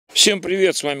Всем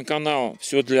привет, с вами канал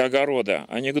 «Все для огорода».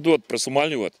 Анекдот про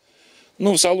самолет.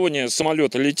 Ну, в салоне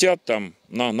самолета летят там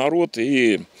народ,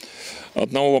 и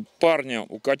одного парня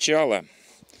укачало.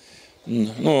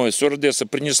 Ну, стюардесса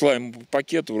принесла ему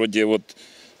пакет, вроде вот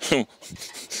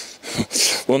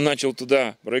он начал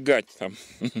туда прыгать там.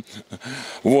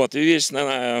 Вот, и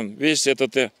весь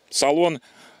этот салон,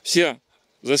 все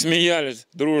засмеялись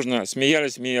дружно,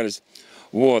 смеялись.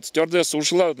 Вот, стюардесса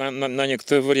ушла на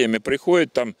некоторое время,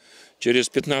 приходит там через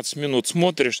 15 минут,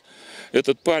 смотришь,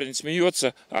 этот парень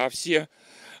смеется, а все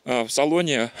в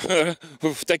салоне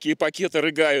в такие пакеты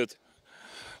рыгают.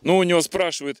 Ну, у него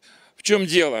спрашивают, в чем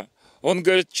дело? Он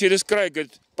говорит, через край,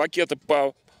 говорит, пакета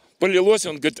полилось,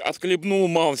 он, говорит, отхлебнул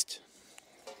малость.